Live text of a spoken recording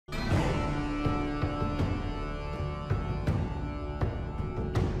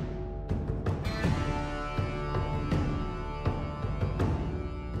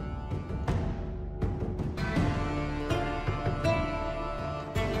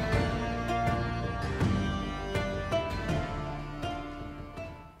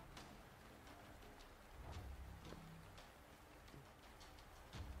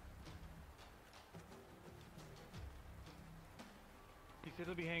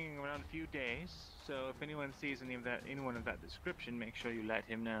coming around a few days, so if anyone sees anyone of that description, make sure you let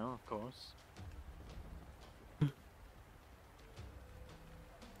him know, of course.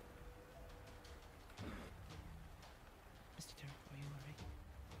 Mr. Turk, are you alright?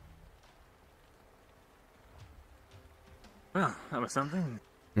 Well, that was something.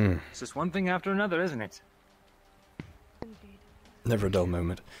 Hmm. It's just one thing after another, isn't it? Indeed. Never a dull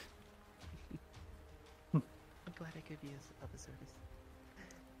moment. I'm glad I could be of a service.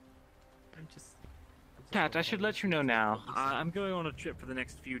 I'm just Kat, I should let you know now. I'm going on a trip for the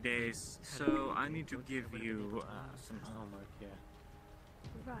next few days, so I need to give you some homework here.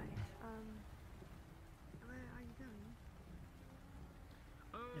 Right. Where are you going?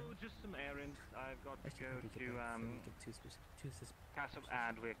 Oh, just some errands. I've got I to should go probably get to back before we get too specific. Castle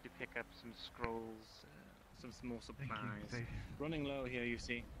Adwick to pick up some scrolls, some small supplies. Thank you. Running low here, you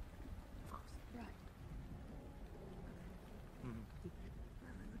see. Right.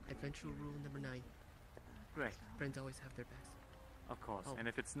 Adventure rule number 9. Great, Friends always have their backs. of course. Oh. And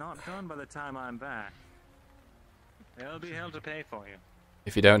if it's not done by the time I'm back, there'll be hell to pay for you.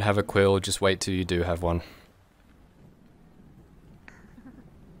 If you don't have a quill, just wait till you do have one.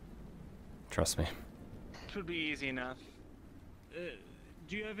 Trust me. It would be easy enough.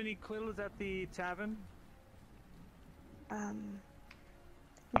 Do you have any quills at the tavern?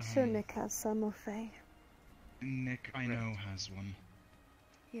 Sure Nick has some, or Faye. Nick, I know, has one.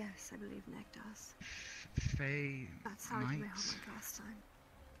 Yes, I believe Nick does. Faye That's how I did my might. homework last time.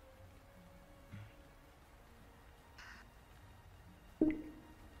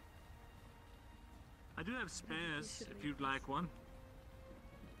 I do have spares, if you'd like one.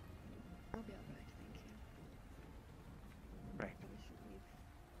 I'll be alright, thank you. Right. We should leave.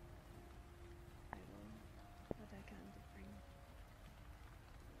 I will. What I can to bring.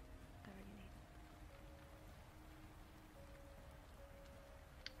 Whatever you need.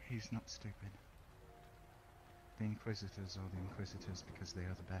 He's not stupid. The Inquisitors are the Inquisitors because they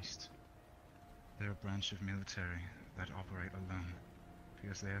are the best. They're a branch of military that operate alone,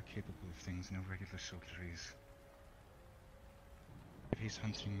 because they are capable of things no regular soldiers. If he's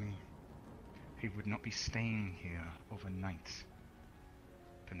hunting me, he would not be staying here overnight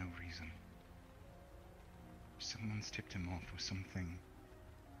for no reason. Someone's tipped him off or something.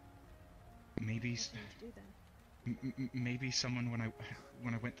 Maybe, What do you need to do then? maybe someone when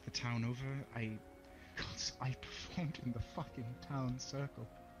I went to the town over, I performed in the fucking town circle.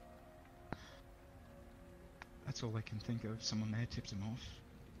 That's all I can think of. Someone there tipped him off.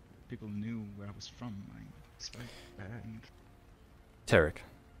 People knew where I was from. I spoke there and Tarek.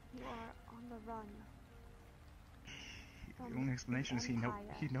 You are on the run. the only explanation is he knows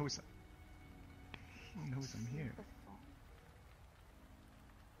Empire. he knows I'm here. Before.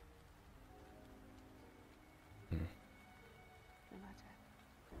 Hmm. No matter.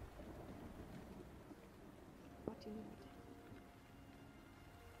 What do you need?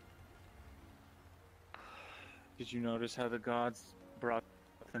 Did you notice how the gods brought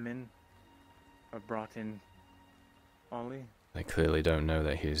them in? Or brought in Ollie? They clearly don't know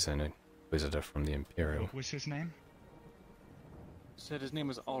that he's an inquisitor from the Imperial. What was his name? Said his name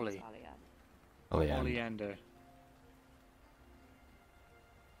was Ollie. Talia. Oleander. Oleander.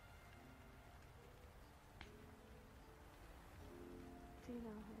 Do you know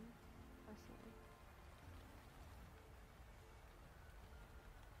him personally?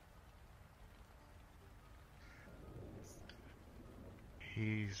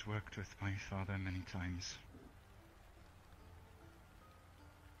 He's worked with my father many times.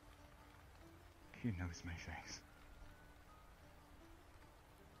 He knows my face.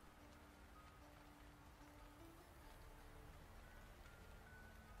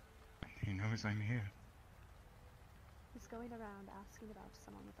 He knows I'm here. He's going around asking about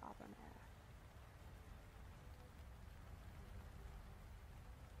someone with auburn hair.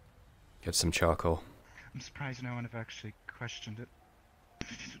 Get some charcoal. I'm surprised no one have actually questioned it.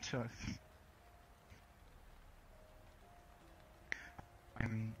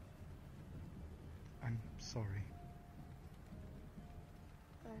 I'm sorry.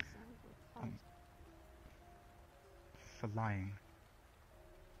 There's no For lying.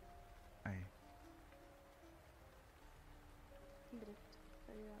 He did it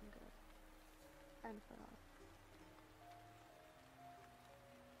for your own good. And for all.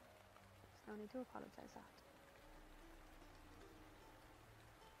 There's no need to apologize that.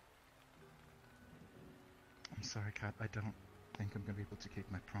 I'm sorry, Kat. I don't think I'm going to be able to keep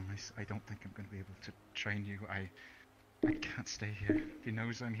my promise. I don't think I'm going to be able to train you. I can't stay here. He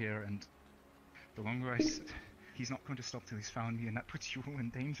knows I'm here, and the longer he's not going to stop till he's found me, and that puts you all in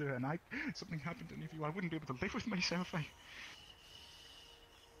danger. And something happened to any of you, I wouldn't be able to live with myself.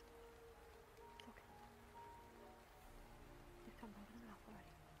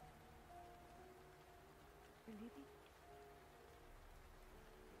 Maybe.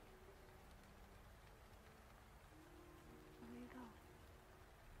 Where you go?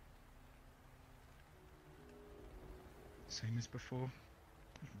 Same as before.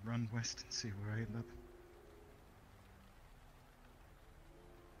 Run west and see where I end up.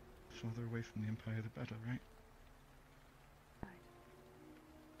 Farther away from the Empire, the better, right?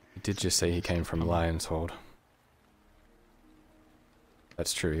 He did just say he came from Lion's Hold.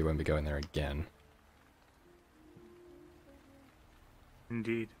 That's true, he won't be going there again.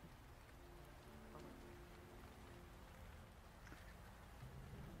 Indeed.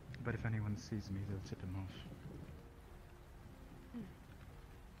 But if anyone sees me, they'll tip him off.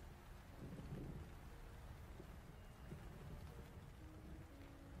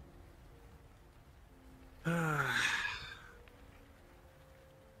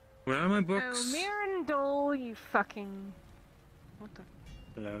 Where are my books? Oh, Mirandol, you fucking... What the...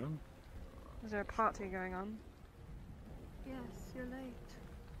 Hello? Is there a party going on? Yes, you're late.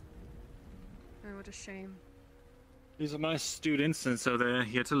 Oh, what a shame. These are my students, and so they're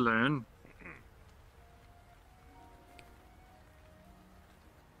here to learn.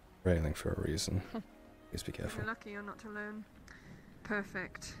 Railing for a reason. Please be careful. You're lucky you're not to learn.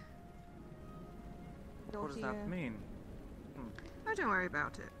 Perfect. What does that mean? Oh, don't worry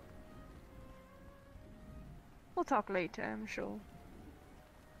about it. We'll talk later, I'm sure.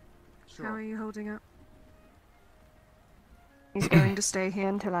 Sure. How are you holding up? He's going to stay here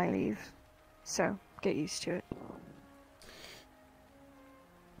until I leave. So, get used to it.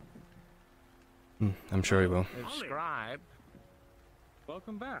 I'm sure he will. Scribe,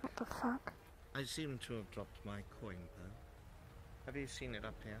 Welcome back. What the fuck? I seem to have dropped my coin, though. Have you seen it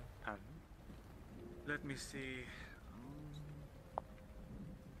up here? Pardon? Let me see.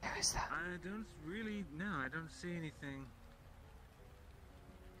 Who is that? I don't really... No, I don't see anything.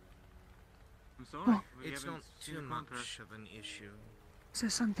 I'm sorry. Oh. we It's haven't not seen too a much contrast. of an issue. Is there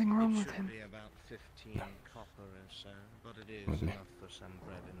something wrong It with should him? be about 15 copper or so, but it is Mhm. enough for some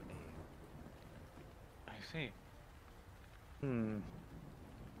bread and ale. I see.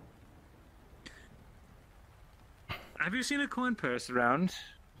 Have you seen a coin purse around?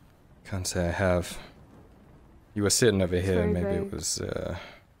 Can't say I have. You were sitting over here, very maybe it vague. was,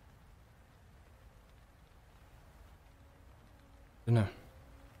 don't know.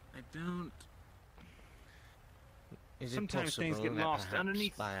 I don't... Is Sometimes it things possible get that lost perhaps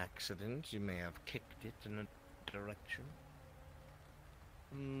underneath. by accident you may have kicked it in a direction?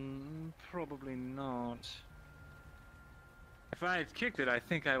 Probably not. If I had kicked it, I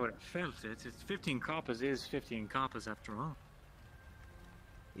think I would have felt it. It's 15 coppers is 15 coppers after all.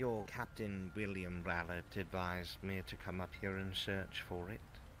 Your Captain William Rallett advised me to come up here and search for it.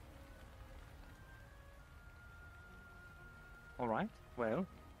 Alright, well,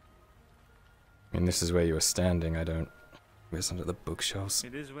 I mean, this is where you were standing, I don't... Where's under the bookshelves?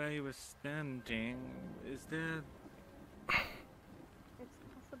 it is where you were standing. Is there... It's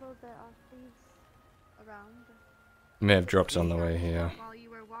possible there are thieves around. May have dropped on the way here. While you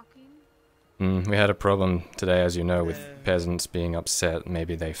were walking. We had a problem today, as you know, with Yeah. peasants being upset.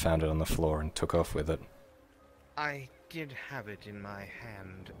 Maybe they found it on the floor and took off with it. I did have it in my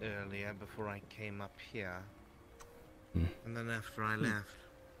hand earlier before I came up here. And then after I left,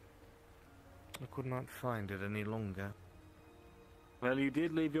 I could not find it any longer. Well, you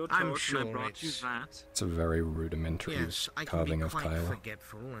did leave your torch I'm and I sure brought you it's- that. It's a very rudimentary Yes, I can carving be of quite Kyler.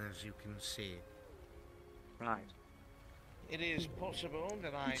 forgetful, as you can see. Right. It is possible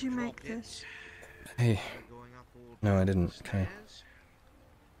that I Did you make dropped it this? Hey, by going up all no, I the didn't. Okay. stairs.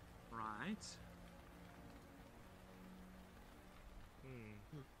 Right.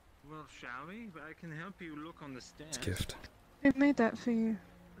 Well, shall we? I can help you look on the stairs. It's a gift. Who made that for you?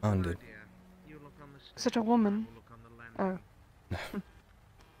 Anne Good did. idea. You look on the Is it a stairs, woman? I will look on the landing. Oh.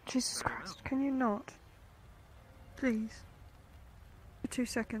 Jesus Very Christ, well. can you not? Please. For 2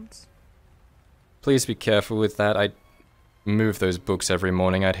 seconds. Please be careful with that. I move those books every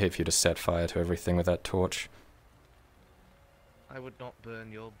morning. I'd hate for you to set fire to everything with that torch. I would not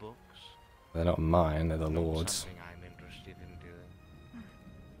burn your books. They're not mine, they're the Not Lord's. something I'm interested in doing.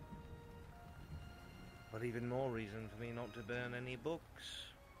 But even more reason for me not to burn any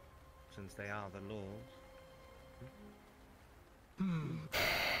books, since they are the Lord's.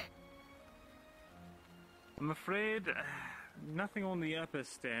 I'm afraid nothing on the upper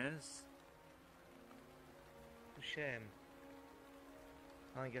stairs. A shame.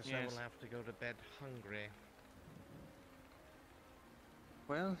 I guess I Yes. will have to go to bed hungry.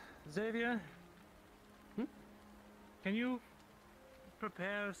 Well, Xavier? Can you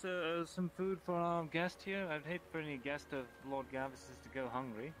prepare some food for our guest here? I'd hate for any guest of Lord Gavis's to go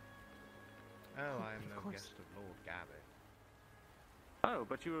hungry. Oh, I am Of no course. guest of Lord Gabbett. Oh,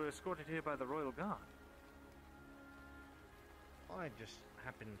 but you were escorted here by the Royal Guard. I just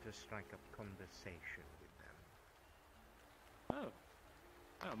happened to strike up conversation with them. Oh.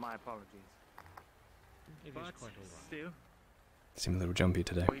 Oh, my apologies. It is But quite all right. still, Seem a little jumpy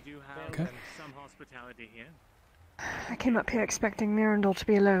today. we do have Okay. some hospitality here. I came up here expecting Mirandol to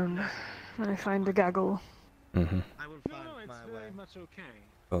be alone. When I find a gaggle. Mm-hmm. I will No, find no, it's my very way. much okay.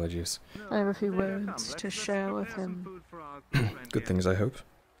 Apologies. I have a few There you words come. to Let's share with prepare some him. food for our good friend Good here. things, I hope.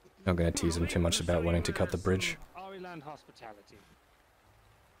 Not going to tease him too much about wanting to cut the bridge. Ariland hospitality.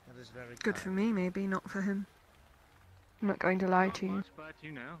 That is very Good kind. for me, maybe, not for him. I'm not going to lie Not to you. much, but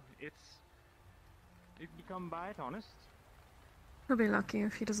you know, you come by it honest. He'll be lucky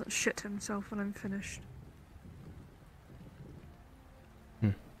if he doesn't shit himself when I'm finished.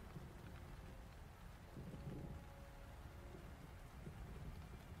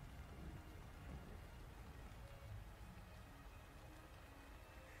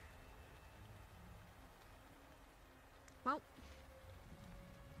 Well.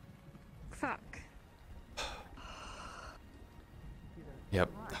 Fuck. Yep,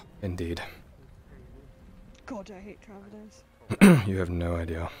 indeed. God, I hate travelers. You have no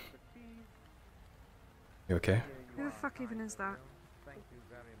idea. You okay? Who the fuck even is that?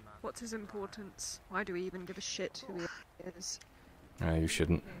 What's his importance? Why do we even give a shit who he is? You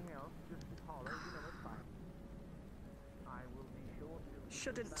shouldn't.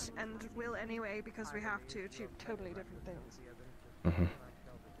 Shouldn't and will anyway because we have to. Two totally different things. Mm-hmm.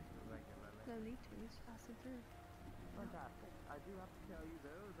 No need to, just pass it through.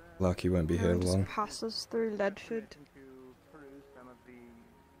 Lucky won't be here Just long. pass us through Ledford.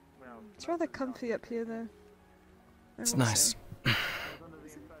 It's rather comfy up here, though. I It's will nice.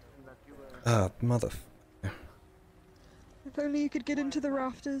 say. Mother. If only you could get into the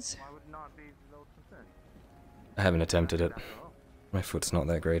rafters. I haven't attempted it. My foot's not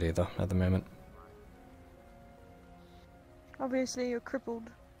that great either at the moment. Obviously, you're crippled.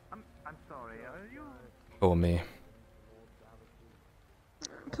 I'm sorry, are you? Poor me.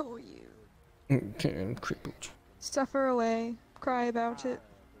 Poor you. Okay, crippled. Suffer away. Cry about it.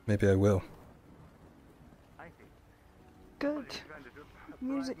 Maybe I will. Good.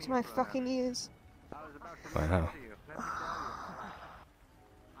 Music to my fucking ears. Wow.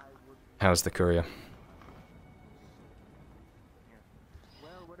 How's the courier?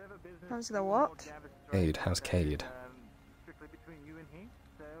 How's the what? Cade, how's Cade?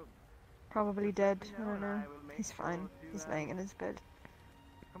 Probably dead. I don't know. He's fine. He's laying in his bed.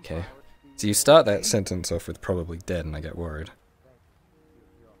 Okay. So you start that sentence off with probably dead and I get worried.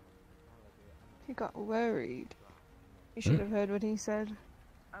 He got worried. You should have heard what he said.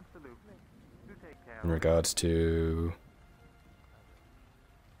 In regards to...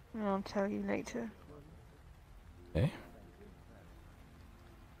 I'll tell you later. Okay.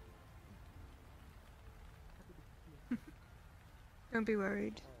 Don't be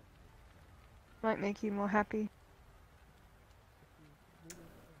worried. Might make you more happy.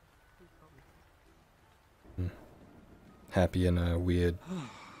 Happy in a weird...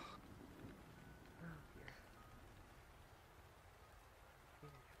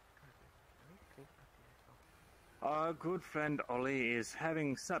 Our good friend Ollie is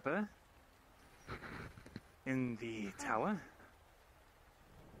having supper in the tower.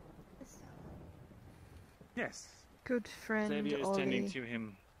 Yes. Good friend Xavier is Ollie. tending to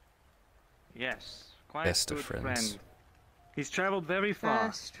him. Yes, quite Best of good friends. friend. He's travelled very far.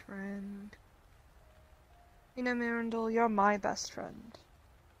 Best friend. You know, Mirandol, you're my best friend.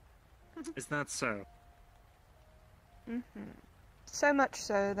 Is that so? So much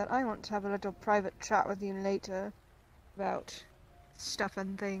so that I want to have a little private chat with you later about stuff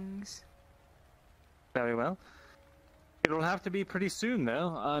and things. Very well. It'll have to be pretty soon,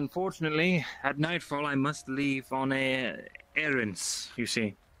 though. Unfortunately, at nightfall I must leave on errands, you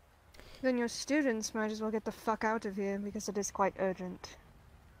see. Then your students might as well get the fuck out of here because it is quite urgent.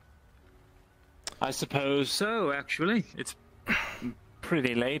 I suppose so, actually. It's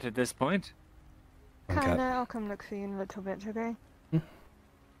pretty late at this point. Okay. Kinda, I'll come look for you in a little bit, okay?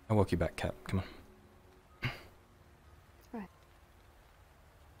 I'll walk you back, Cap. Come on.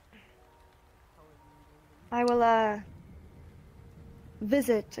 I will,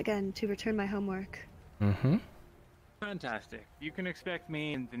 visit again to return my homework. Mm-hmm. Fantastic. You can expect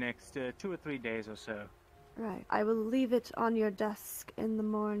me in the next 2 or 3 days or so. Right. I will leave it on your desk in the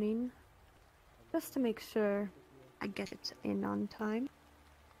morning, just to make sure I get it in on time.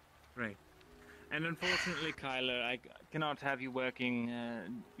 Great. And unfortunately, Kyler, I cannot have you working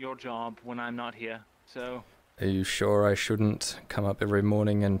your job when I'm not here. So Are you sure I shouldn't come up every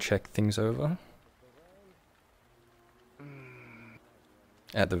morning and check things over?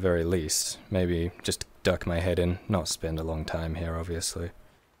 At the very least, maybe just duck my head in, not spend a long time here, obviously.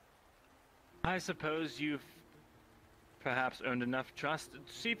 I suppose you've perhaps earned enough trust.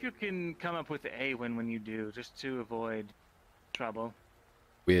 See if you can come up with Awen when you do, just to avoid trouble.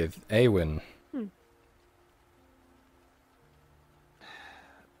 With Awen?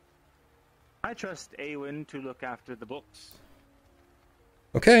 I trust Awen to look after the books.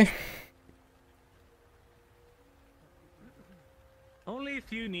 Okay. Only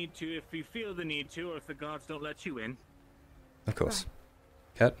if you need to, if you feel the need to, or if the guards don't let you in. Of course.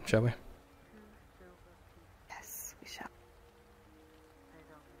 Cat, shall we? Yes, we shall.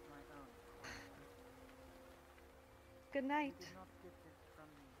 Good night.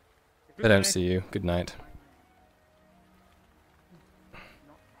 If I don't see you, good night.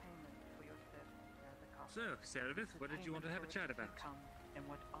 So, Serapis, what did you want to have a chat about? And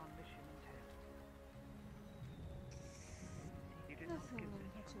what our mission entails. You did not give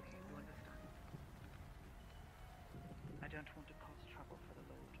this trouble, you understand? I don't want to cause trouble for the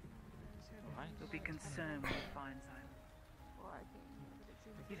Lord. Alright. You'll be concerned when he finds I'm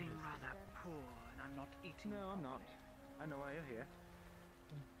getting rather poor and I'm not eating. No, I'm not. I know why you're here.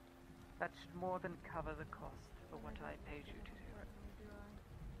 That should more than cover the cost for what I paid you to do.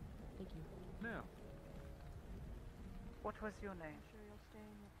 Thank you. No. What was your name?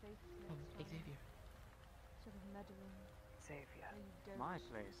 Oh, Xavier. Xavier. My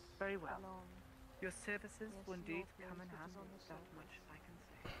place. Very well. Your services will indeed come in handy. That much I can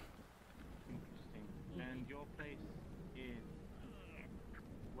say. Interesting. And your place is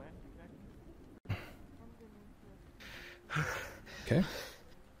where exactly? Okay.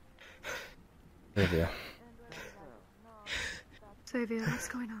 Olivia. Xavier, what's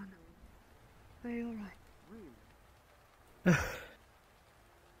going on? Are you alright?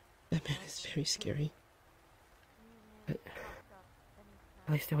 That man is very scary. But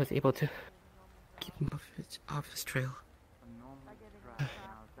at least I was able to keep him off his trail. I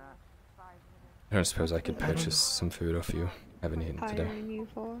don't suppose I could purchase some food off you. Haven't eaten today. Hiring you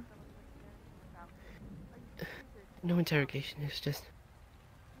for? No interrogation, it's just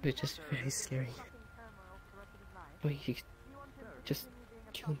very scary. Wait, you could just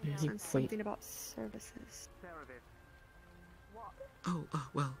kill me at any And point. something about services. Oh,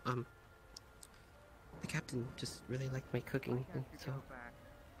 well, the captain just really liked my cooking, and so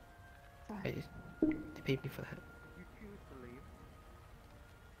they paid me for that.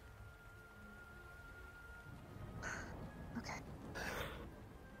 Okay.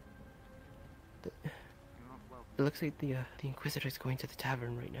 It looks like the Inquisitor's going to the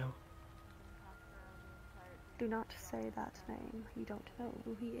tavern right now. Do not say that name. You don't know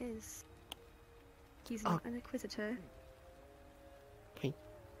who he is. He's not an Inquisitor. Wait,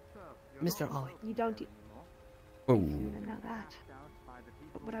 Mr. Ollie. You don't Oh, even know that.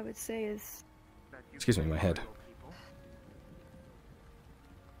 But what I would say is... excuse me, my head.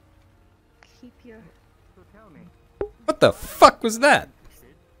 Keep your... What the fuck was that?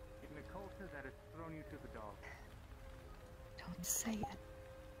 Don't say it.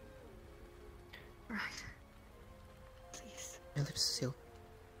 Right. Please. My lips are sealed.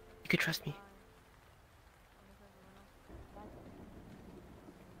 You could trust me.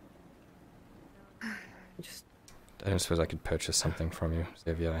 Just... I don't suppose I could purchase something from you,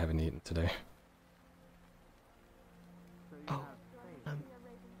 Xavier. I haven't eaten today. Oh,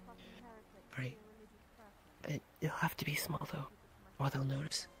 right. It'll have to be small though, or they'll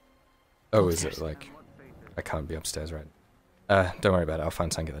notice. Oh, is it like... I can't be upstairs, right? Don't worry about it. I'll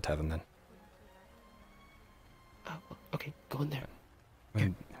find something at the tavern then. Oh, okay, go in there.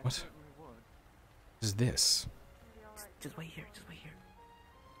 Wait, what? What is this? Just wait here, just wait here.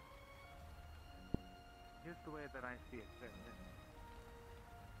 Here's the way that I see it.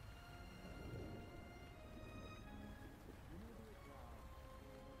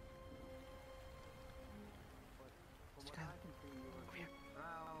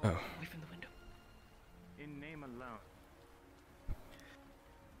 Oh. Away from the window. In name alone.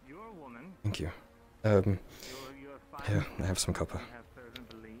 You're a woman. Thank you. You're Yeah, I have some copper.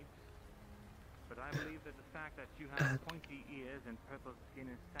 But I believe that the fact that you have pointy ears and purple skin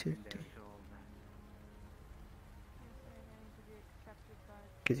is secondary to all that.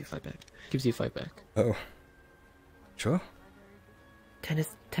 Gives you 5 back. Gives you 5 back. Oh. Sure? 10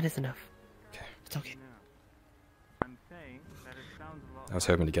 is enough. Okay. It's okay. I'm saying that it sounds a lot I was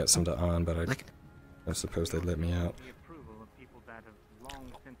hoping to get some to Arn, but I Like, don't suppose they'd let me out. the approval of people that have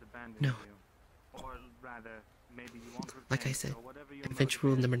long since abandoned No. you. Or rather, maybe you want like I revenge said, or whatever your adventure motive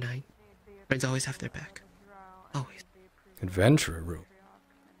rule is. number 9. Friends always have their back. Always. Adventurer rule.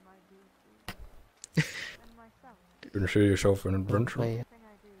 Consider yourself an adventurer.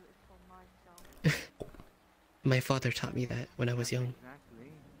 My father taught me that when I was young.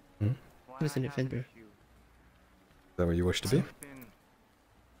 Hmm? He was an adventurer. Is that what you wish to be?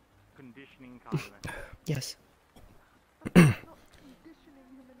 Yes.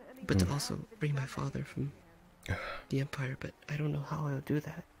 But to also bring my father from the Empire, but I don't know how I'll do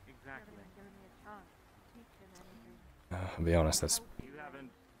that. I'll be honest, that's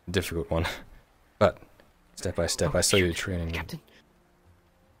a difficult one. But, step by step, I saw you training. Captain!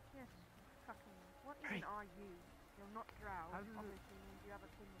 Yes, Captain. What even are you? You're not Drow. Obviously means you have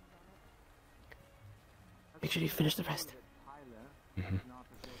opinions on it. Make sure you finish the rest.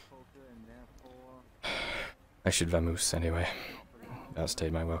 I should vamoose anyway.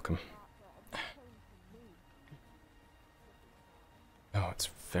 Outstayed my welcome. Oh, it's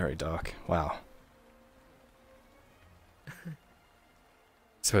very dark. Wow.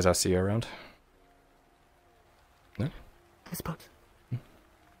 Suppose I'll see you around? No? I suppose.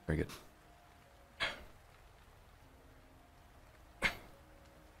 Very good.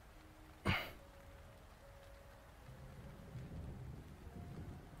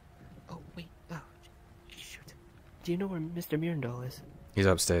 Oh, wait. Oh, shoot. Do you know where Mr. Mirandol is? He's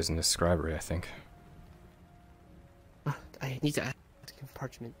upstairs in the scribery, I think. I need to ask him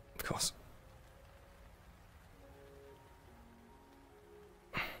parchment. Of course.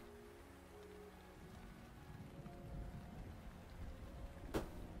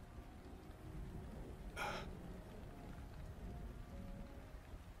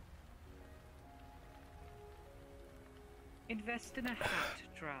 Invest in a hat,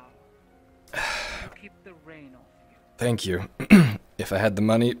 Drow. It'll keep the rain off you. Thank you. If I had the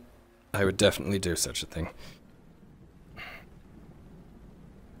money, I would definitely do such a thing.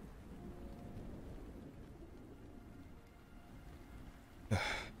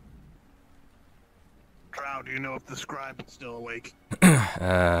 Drow, do you know if the scribe is still awake?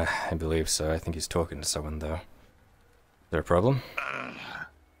 I believe so. I think he's talking to someone, though. Is there a problem?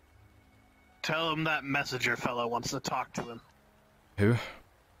 Tell him that messenger fellow wants to talk to him. Who?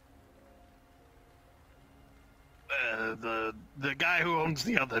 The guy who owns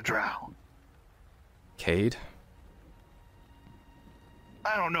the other Drow. Cade?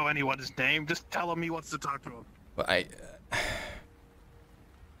 I don't know anyone's name. Just tell him he wants to talk to him. Well, I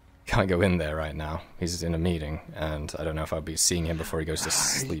can't go in there right now. He's in a meeting, and I don't know if I'll be seeing him before he goes to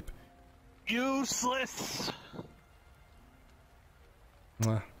sleep. Useless!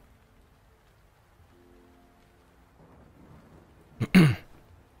 Well.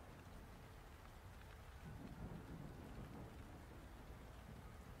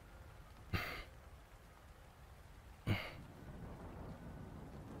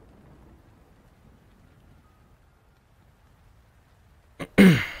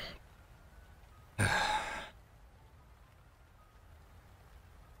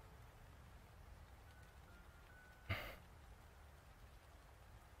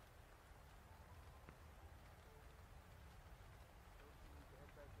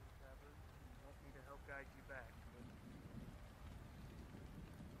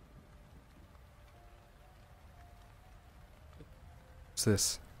 What's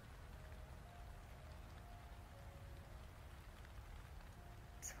this?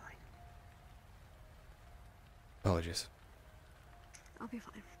 It's fine. Apologies. I'll be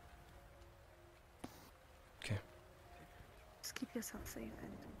fine. Okay. Just keep yourself safe and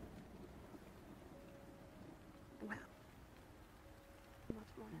well. Much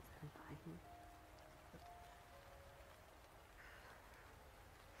more than fine.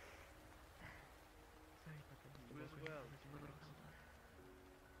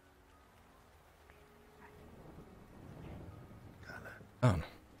 Oh.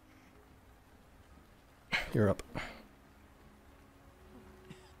 You're up.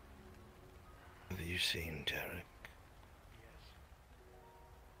 Have you seen Derek? Yes.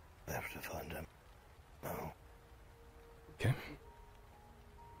 I have to find him. No. Okay.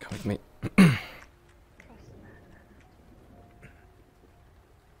 Come with me.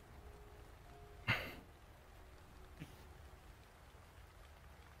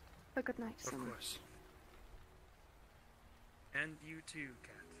 A good night, son. Of course. And you too,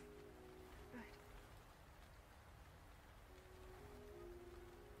 Cat. Right.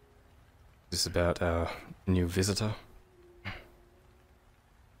 Is this about our new visitor? How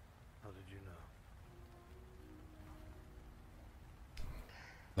did you know?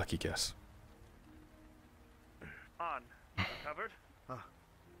 Lucky guess. On. Covered? I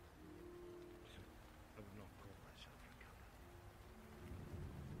would not call myself recovered.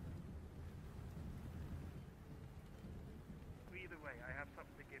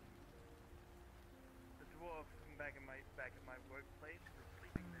 dwarf back at my workplace is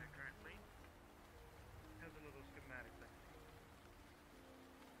sleeping there currently. Has a little schematic thing.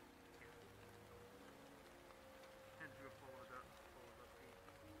 Hands you a folded up piece.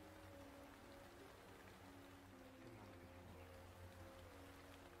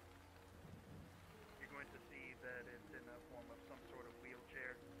 You're going to see that it's in the form of some sort of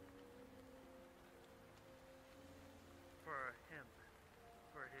wheelchair. For him,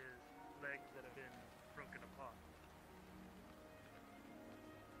 for his legs that have been broken apart.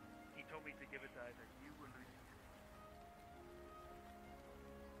 He told me to give it to either you or Lucy.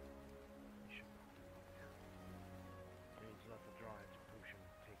 You should not do that. Please let the drive's potion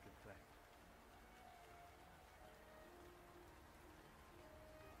take effect.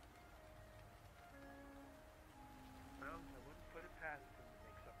 Well, I wouldn't put it past him to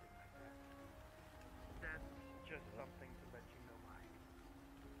make something like that. That's just something to let you know, Mike.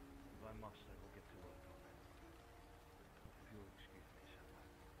 If I must, I will get to work on it. If you'll excuse me, sir.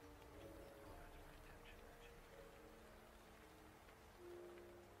 Call that to my attention, actually.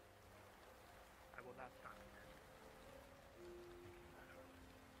 I will not stop you then.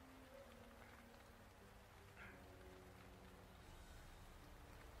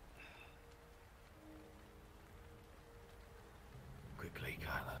 Quickly,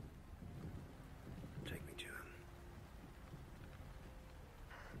 Kyler. Take me to him.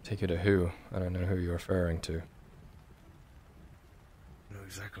 Take you to who? I don't know who you're referring to. I know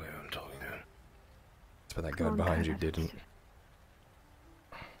exactly who I'm talking to. That's what that guy behind you didn't.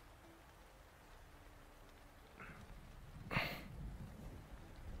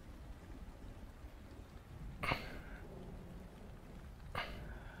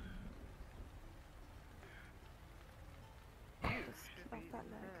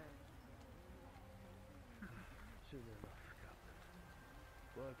 Soon enough, Captain.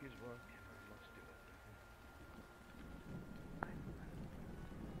 Work is work, and I must do it.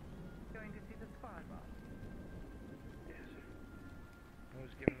 Going to see the spy boss? Yes. I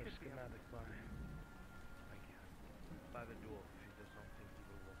was given a schematic by... Thank you. By the dwarf. He does not think he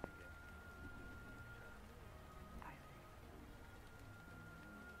will work again. I see.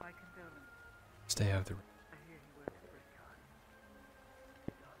 My condolences. Stay out of the room. I hear he works very hard.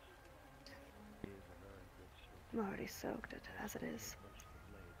 He does. He is a very good sort. I'm already soaked as it is.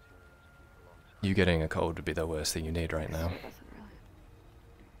 You getting a cold would be the worst thing you need right now. It doesn't really.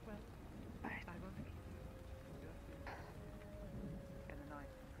 Well, Alright. I will keep you. And a nice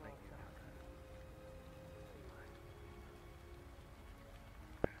swell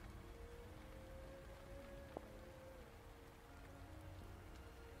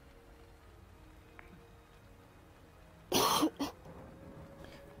sound.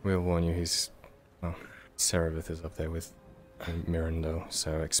 We'll warn you, well, Cerebith is up there with Mirandel,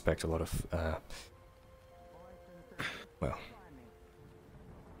 so expect a lot of, well.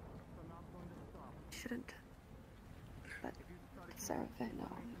 Shouldn't. But Sarah, no,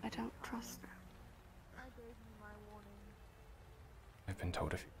 I don't trust her. I gave you my warning. I've been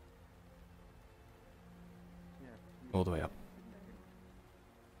told of you. Yes. All the way up.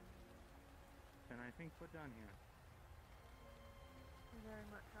 And I think we're done here. You very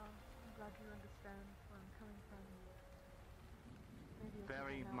much are. I'm glad you understand where I'm coming from. Maybe I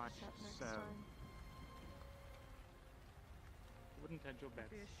Very can much help next so. time. Wouldn't hedge your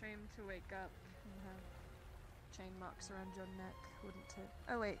bets. It'd be a shame to wake up and have chain marks around your neck, wouldn't it?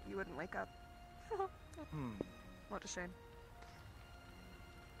 Oh wait, you wouldn't wake up. What a shame.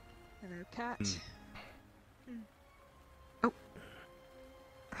 Hello, cat. Oh.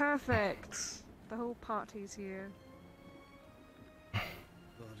 Perfect. The whole party's here.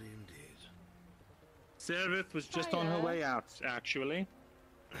 Body indeed. Cerebith was just on her Hiya. way out, actually.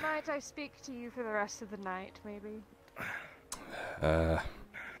 Might I speak to you for the rest of the night, maybe? It's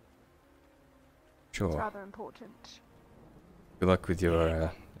Sure. rather important. Good luck with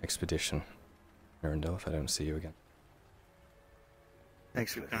your expedition, Mirandel, if I don't see you again.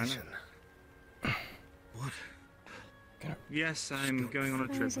 Explanation. What? Yes, I'm going on a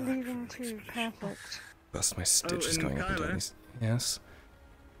trip. Who's leaving too? Perfect. Bust my stitches and going up and down Kyler? these. Yes.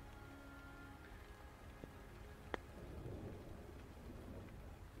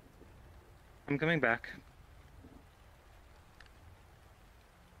 I'm coming back.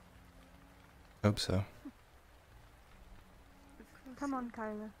 Hope so. Come on,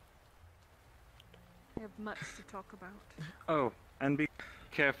 Kyler. We have much to talk about. Oh, and be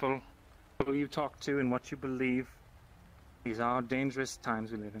careful who you talk to and what you believe. These are dangerous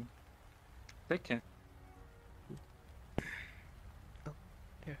times we live in. Take care.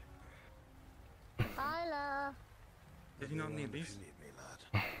 Kyler! Did you not need these?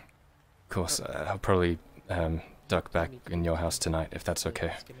 Of course, I'll probably duck back in your house tonight, if that's okay.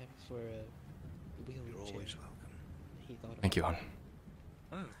 Schematics for a wheelchair. You're always welcome. He thought Thank you, hon.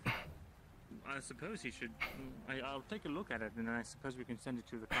 Oh, I suppose he should. I'll take a look at it, and I suppose we can send it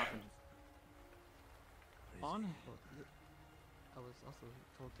to the carpenters. On? Well, I was also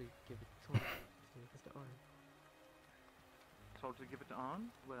told to give it to Mr. Arn. Told to give it to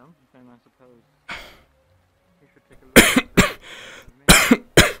On? Well, then I suppose he should take a look at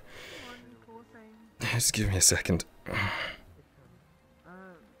it. One poor thing. Just give me a second. Need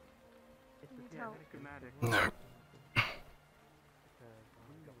help. No.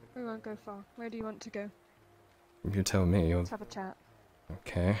 We won't go far. Where do you want to go? You tell me. You're... Let's have a chat.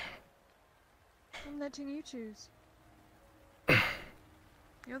 Okay. I'm letting you choose.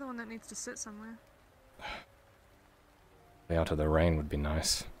 You're the one that needs to sit somewhere. Be out of the rain would be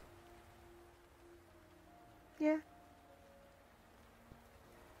nice. Yeah.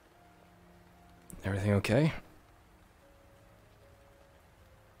 Everything okay?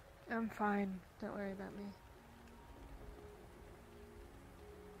 I'm fine. Don't worry about me.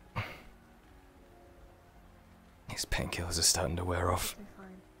 These painkillers are starting to wear off. It's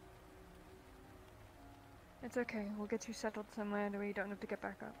fine. It's okay. We'll get you settled somewhere where you don't have to get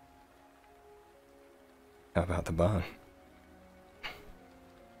back up. How about the barn?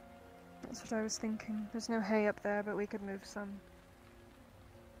 That's what I was thinking. There's no hay up there, but we could move some.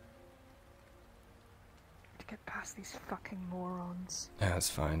 To get past these fucking morons. Yeah, that's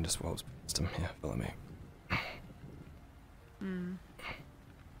fine. Just waltz past them. Yeah, follow me. Hmm.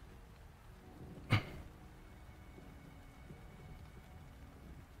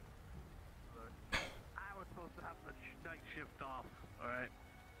 I was supposed to have the night shift off, alright?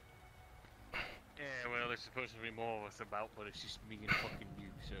 Yeah, well, there's supposed to be more of us about, but it's just me and fucking you,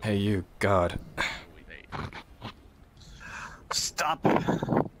 so... Hey, you, God. Stop!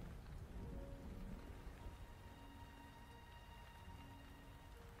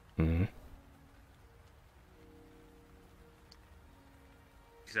 Hmm.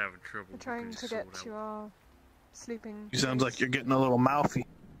 He's having trouble. We're trying getting to get sorted to out. our sleeping. You sound like you're getting a little mouthy. I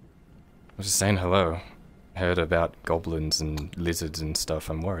was just saying hello. Heard about goblins and lizards and stuff.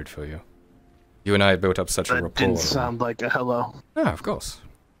 I'm worried for you. You and I built up such a That rapport. didn't sound like a hello. Oh, of course.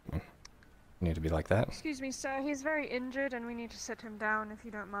 You need to be like that. Excuse me, sir. He's very injured, and we need to sit him down if you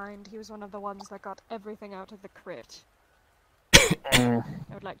don't mind. He was one of the ones that got everything out of the crypt. I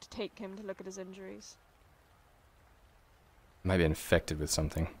would like to take him to look at his injuries. Might be infected with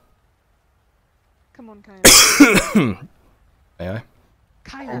something. Come on, Kyler. May I?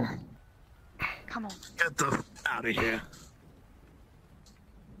 Kyler! Come on. Get the out of here.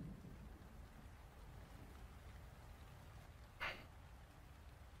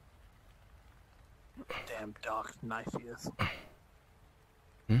 Damn dark knife he is.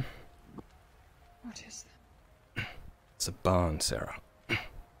 Hmm? What is that? It's a barn, Sarah.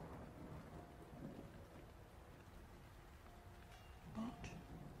 What?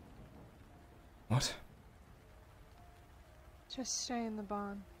 What? Just stay in the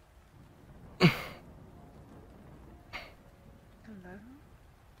barn. Hello?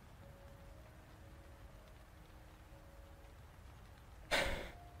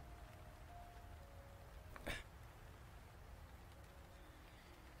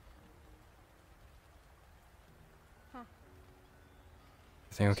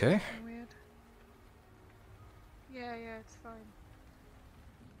 Everything okay? Something weird. Yeah, it's fine.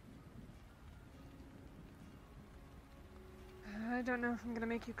 I don't know if I'm gonna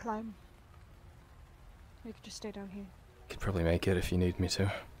make you climb. We could just stay down here. Could probably make it if you need me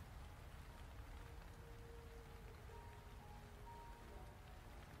to.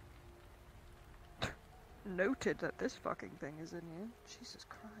 Noted that this fucking thing is in here. Jesus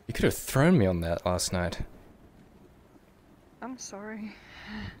Christ. You could have thrown me on that last night. I'm sorry.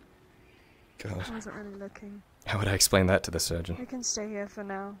 God. I wasn't really looking. How would I explain that to the surgeon? We can stay here for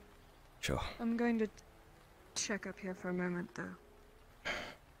now. Sure. I'm going to check up here for a moment, though.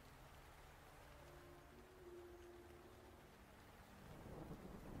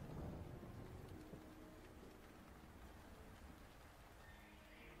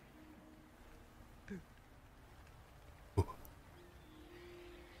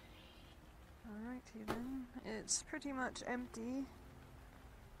 Alrighty then. It's pretty much empty.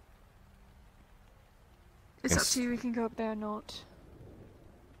 It's up to you, we can go up there or not.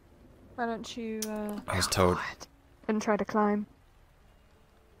 Why don't you, I was told. and try to climb.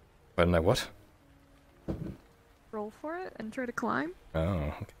 I don't know what? Roll for it and try to climb?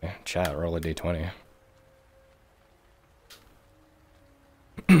 Oh, okay. Chat, roll a d20.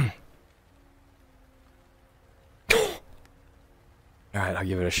 Alright, I'll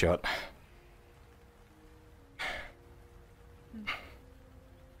give it a shot.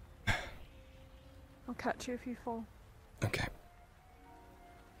 you if you fall. Okay.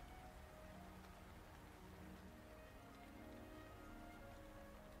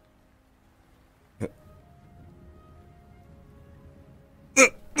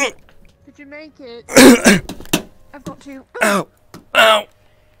 Did you make it? I've got you. Ow! Ow!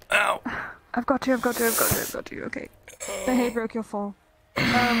 Ow! I've got you. Okay. The hay broke your fall.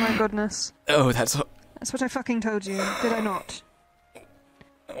 Oh my goodness. Oh, that's what I fucking told you, did I not?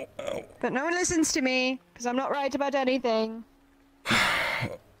 Ow. But no one listens to me, because I'm not right about anything.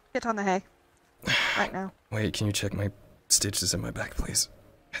 Get on the hay. Right now. Wait, can you check my stitches in my back, please?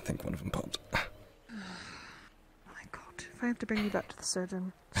 I think one of them popped. My god, if I have to bring you back to the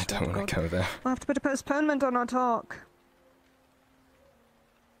surgeon. I don't want to go there. I'll have to put a postponement on our talk.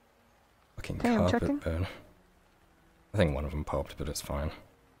 Fucking Okay, I'm carpet checking. burn. I think one of them popped, but it's fine.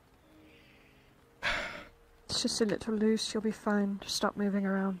 It's just a little loose, you'll be fine. Just stop moving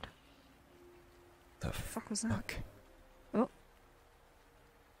around. The fuck was that? fuck? Oh.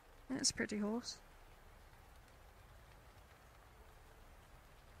 That's a pretty horse.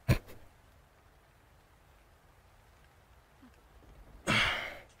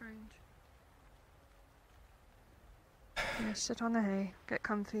 Strange. Yeah, sit on the hay, get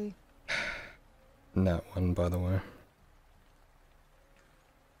comfy. That one, by the way.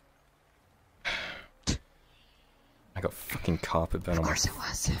 I got fucking carpet burn on my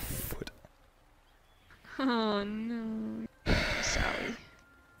foot. Oh no. Sally.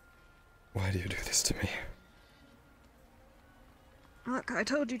 Why do you do this to me? Look, I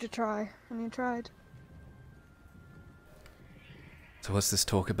told you to try, and you tried. So what's this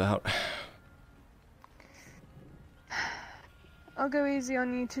talk about? I'll go easy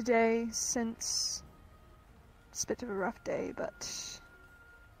on you today, since it's a bit of a rough day, but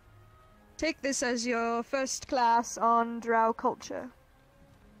take this as your first class on Drow culture.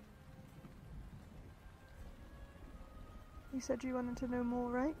 You said you wanted to know more,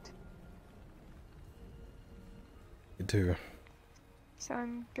 right? You do. So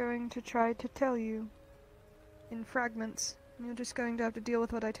I'm going to try to tell you in fragments, and you're just going to have to deal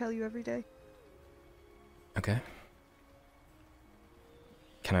with what I tell you every day. Okay.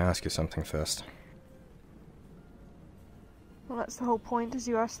 Can I ask you something first? Well, that's the whole point, is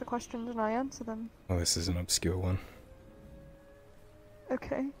you ask the questions and I answer them. Well, this is an obscure one.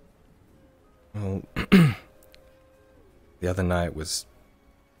 Okay. Well, the other night was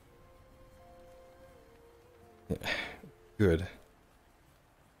good.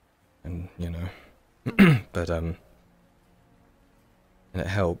 And, you know, but, and it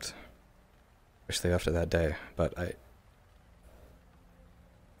helped, especially after that day, but I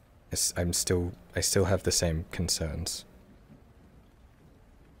still have the same concerns.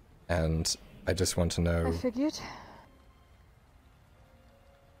 And I just want to know... I figured.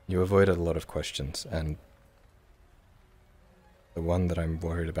 You avoided a lot of questions, and the one that I'm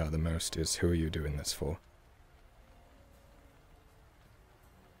worried about the most is, who are you doing this for?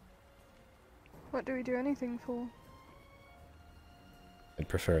 What do we do anything for? I'd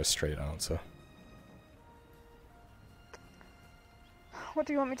prefer a straight answer. What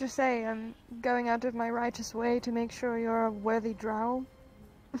do you want me to say? I'm going out of my righteous way to make sure you're a worthy Drow?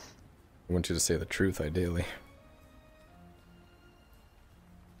 I want you to say the truth, ideally.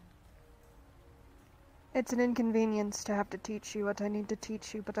 It's an inconvenience to have to teach you what I need to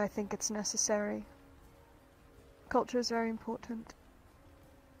teach you, but I think it's necessary. Culture is very important.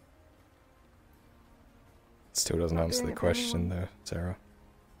 It still doesn't Not answer doing the it for question, anyone. though, Sarah.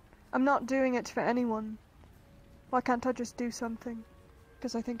 I'm not doing it for anyone. Why can't I just do something?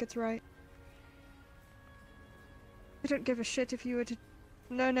 Because I think it's right. I don't give a shit if you were to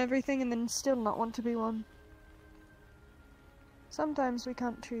learn everything and then still not want to be one. Sometimes we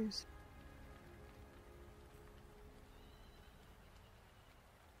can't choose.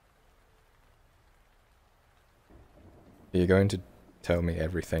 Are you going to tell me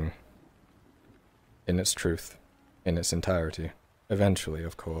everything in its truth, in its entirety? Eventually,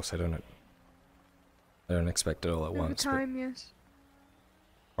 of course. I don't expect it all at Over once, time, yes.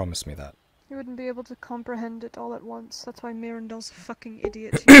 but promise me that. You wouldn't be able to comprehend it all at once. That's why Mirandol's a fucking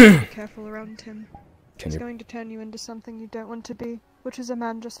idiot. You need to be careful around him. He's going to turn you into something you don't want to be, which is a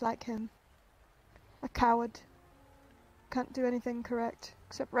man just like him. A coward. Can't do anything correct,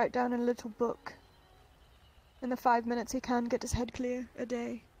 except write down in a little book. In the 5 minutes he can get his head clear a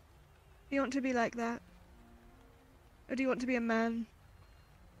day. Do you want to be like that? Or do you want to be a man?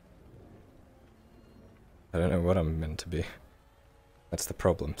 I don't know what I'm meant to be. That's the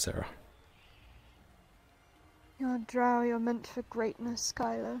problem, Sarah. You're a Drow, you're meant for greatness,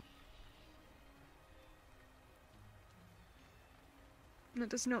 Kyler. That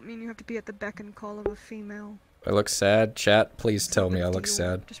does not mean you have to be at the beck and call of a female. I look sad. Chat, please It's tell not me a I look deal.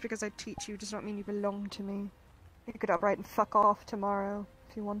 sad. Just because I teach you does not mean you belong to me. You could outright and fuck off tomorrow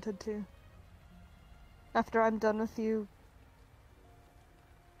if you wanted to. After I'm done with you,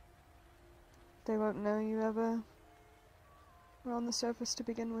 they won't know you ever were on the surface to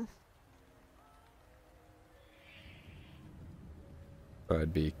begin with.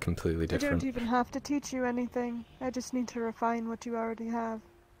 I'd be completely different. I don't even have to teach you anything. I just need to refine what you already have.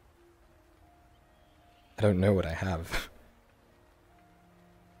 I don't know what I have.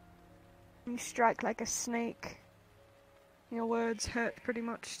 You strike like a snake. Your words hurt pretty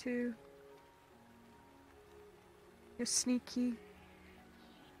much too. You're sneaky.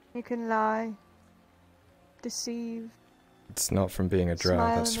 You can lie. Deceive. It's not from being a drow,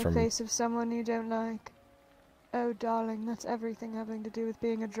 Smile that's in from... the face of someone you don't like. Oh darling, that's everything having to do with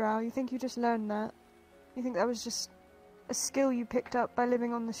being a drow. You think you just learned that? You think that was just a skill you picked up by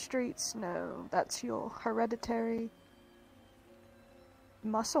living on the streets? No, that's your hereditary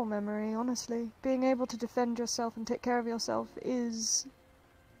muscle memory, honestly. Being able to defend yourself and take care of yourself is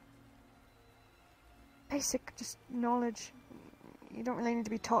basic, just knowledge. You don't really need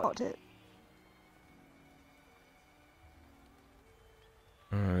to be taught it.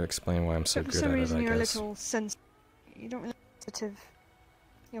 Explain why I'm so But good for some at reason it, I you're guess. a little you don't really sensitive.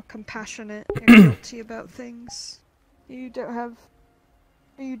 You're compassionate. You're guilty about things. You do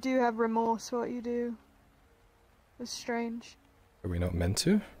have remorse for what you do. It's strange. Are we not meant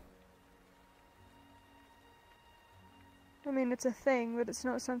to? I mean, it's a thing, but it's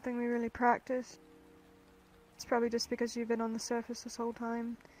not something we really practice. It's probably just because you've been on the surface this whole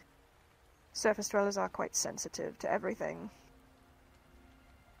time. Surface dwellers are quite sensitive to everything.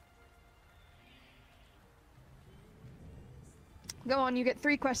 Go on, you get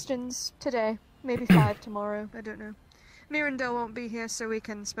 3 questions today. Maybe 5 tomorrow. I don't know. Mirandel won't be here, so we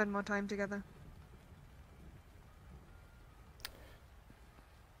can spend more time together.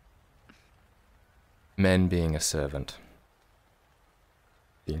 Men being a servant.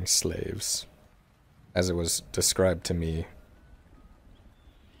 Being slaves. As it was described to me.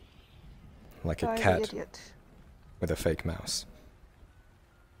 Like a cat with a fake mouse.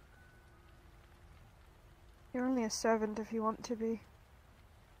 You're only a servant if you want to be.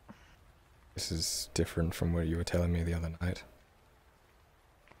 This is different from what you were telling me the other night.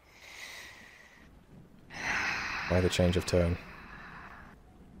 Why the change of tone?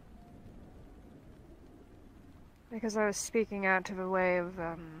 Because I was speaking out of a way of,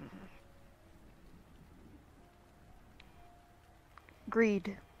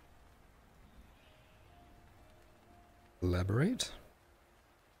 greed. Elaborate?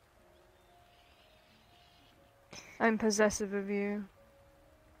 I'm possessive of you.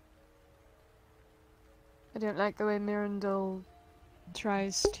 I don't like the way Mirandel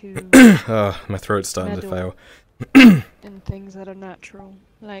tries to Oh, my throat's starting to fail. in things that are natural,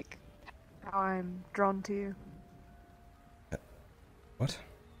 like how I'm drawn to you. What?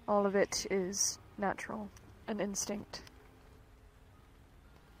 All of it is natural, an instinct.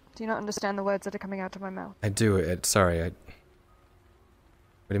 Do you not understand the words that are coming out of my mouth? I do. Sorry. What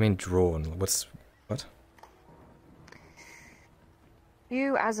do you mean drawn? What?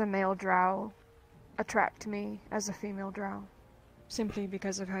 You, as a male drow, attract me as a female drow. Simply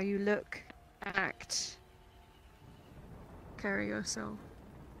because of how you look, act, carry yourself.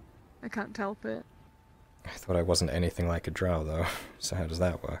 I can't help it. I thought I wasn't anything like a drow, though. So how does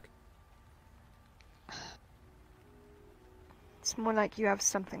that work? It's more like you have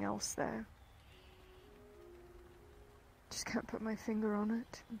something else there. Just can't put my finger on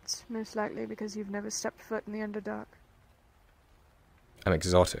it. It's most likely because you've never stepped foot in the Underdark. I'm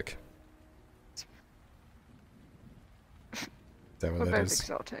exotic. Is that what We're that both is?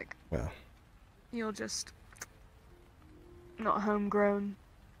 exotic. Well. You're just not homegrown.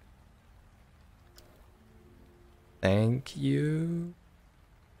 Thank you.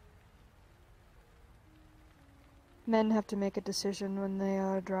 Men have to make a decision when they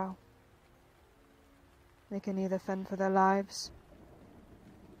are a drow. They can either fend for their lives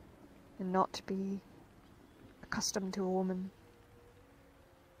and not be accustomed to a woman,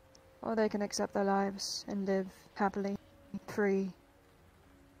 or they can accept their lives and live happily, free,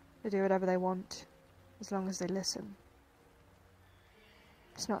 to do whatever they want, as long as they listen.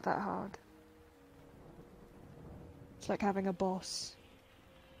 It's not that hard. It's like having a boss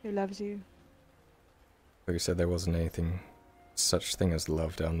who loves you. But you said there wasn't anything, such thing as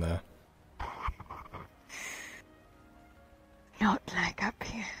love down there. Not like up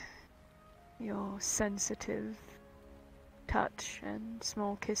here. Your sensitive touch and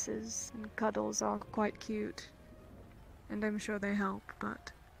small kisses and cuddles are quite cute. and I'm sure they help,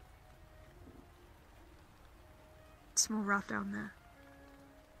 but it's more rough down there.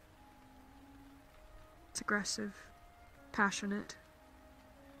 It's aggressive, passionate.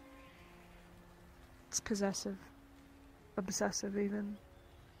 It's possessive, obsessive even.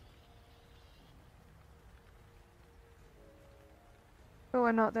 But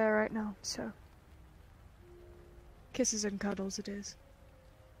we're not there right now, so kisses and cuddles it is.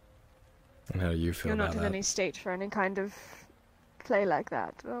 And how do you feel You're about not in that? any state for any kind of play like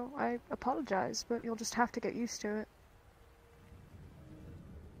that. Well, I apologize, but you'll just have to get used to it.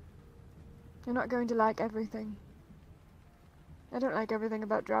 You're not going to like everything. I don't like everything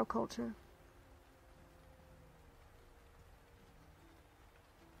about Drow culture.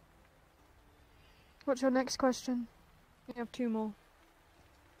 What's your next question? You have 2 more.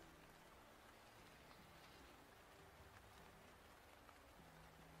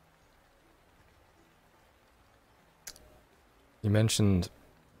 You mentioned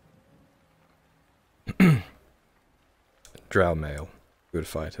Drow male, good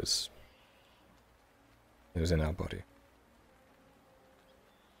fighters. It was in our body.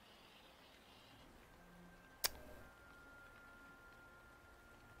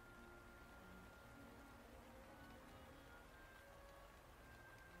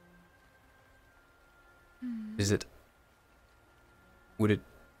 Is it... would it...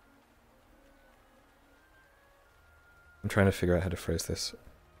 I'm trying to figure out how to phrase this.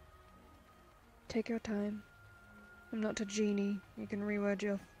 Take your time. I'm not a genie. You can reword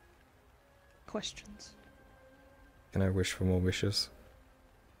your questions. Can I wish for more wishes?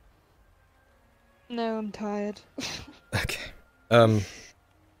 No, I'm tired. Okay.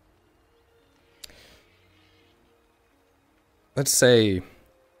 Let's say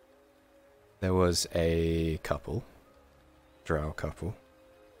there was a couple, Drow couple,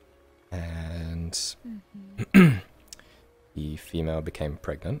 and the female became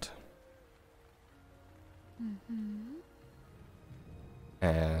pregnant,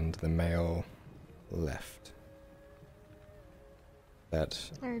 and the male left. That...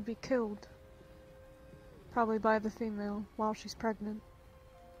 Or he'd be killed. Probably by the female while she's pregnant.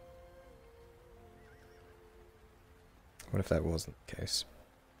 What if that wasn't the case?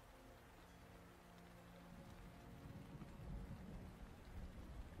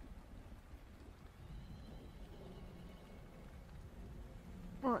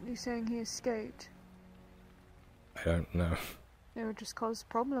 What, you saying he escaped? I don't know. It would just cause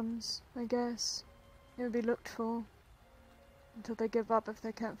problems, I guess. He would be looked for. Until they give up if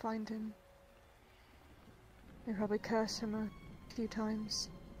they can't find him. They probably curse him a few times.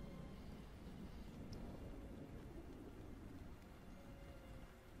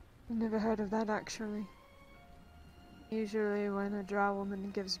 I've never heard of that, actually. Usually when a Drow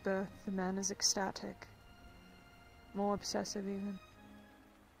woman gives birth, the man is ecstatic. More obsessive, even.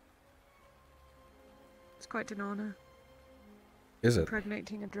 It's quite an honor. Is it?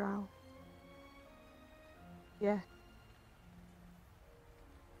 Impregnating a Drow. Yeah.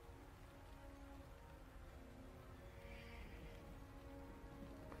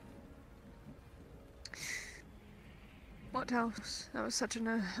 What else? That was such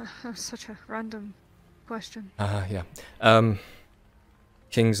a random question. Yeah.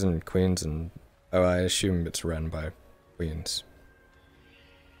 Kings and queens and... oh, I assume it's run by queens.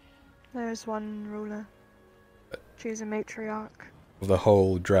 There's one ruler. She's a matriarch. The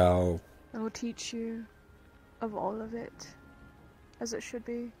whole Drow... I will teach you of all of it, as it should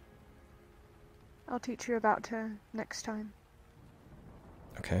be. I'll teach you about her next time.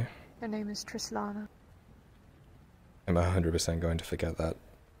 Okay. Her name is Trislana. I'm 100% going to forget that.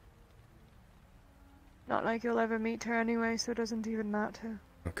 Not like you'll ever meet her anyway, so it doesn't even matter.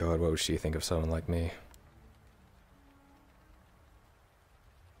 Oh god, what would she think of someone like me?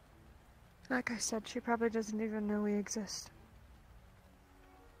 Like I said, she probably doesn't even know we exist.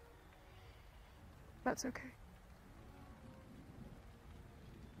 That's okay.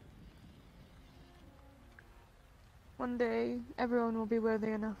 One day, everyone will be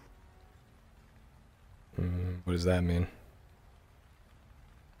worthy enough. What does that mean?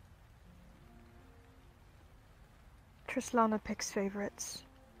 Trislana picks favorites,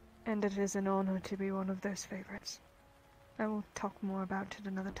 and it is an honor to be one of those favorites. I will talk more about it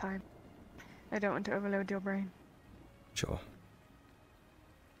another time. I don't want to overload your brain. Sure.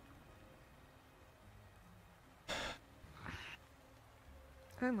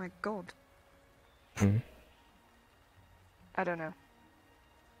 Oh my god. Hmm? I don't know.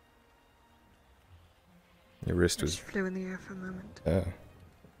 Your wrist It was... just flew in the air for a moment. Oh.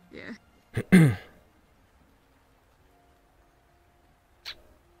 Yeah.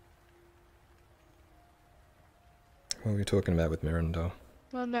 What were you talking about with Mirandol?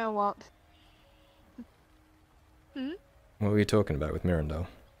 Well, now what? Hmm? What were you talking about with Mirandol?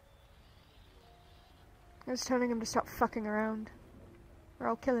 I was telling him to stop fucking around, or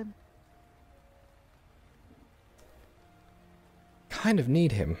I'll kill him. Kind of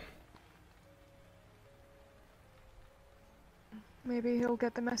need him. Maybe he'll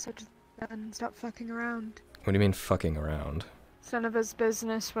get the message and stop fucking around. What do you mean fucking around? It's none of his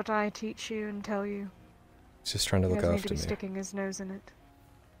business what I teach you and tell you. He's just trying to He look doesn't need after to be me. sticking his nose in it.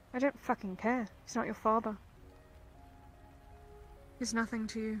 I don't fucking care. He's not your father. He's nothing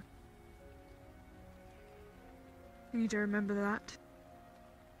to you. You need to remember that.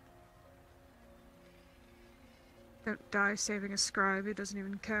 Don't die saving a scribe who doesn't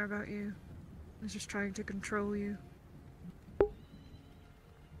even care about you. He's just trying to control you.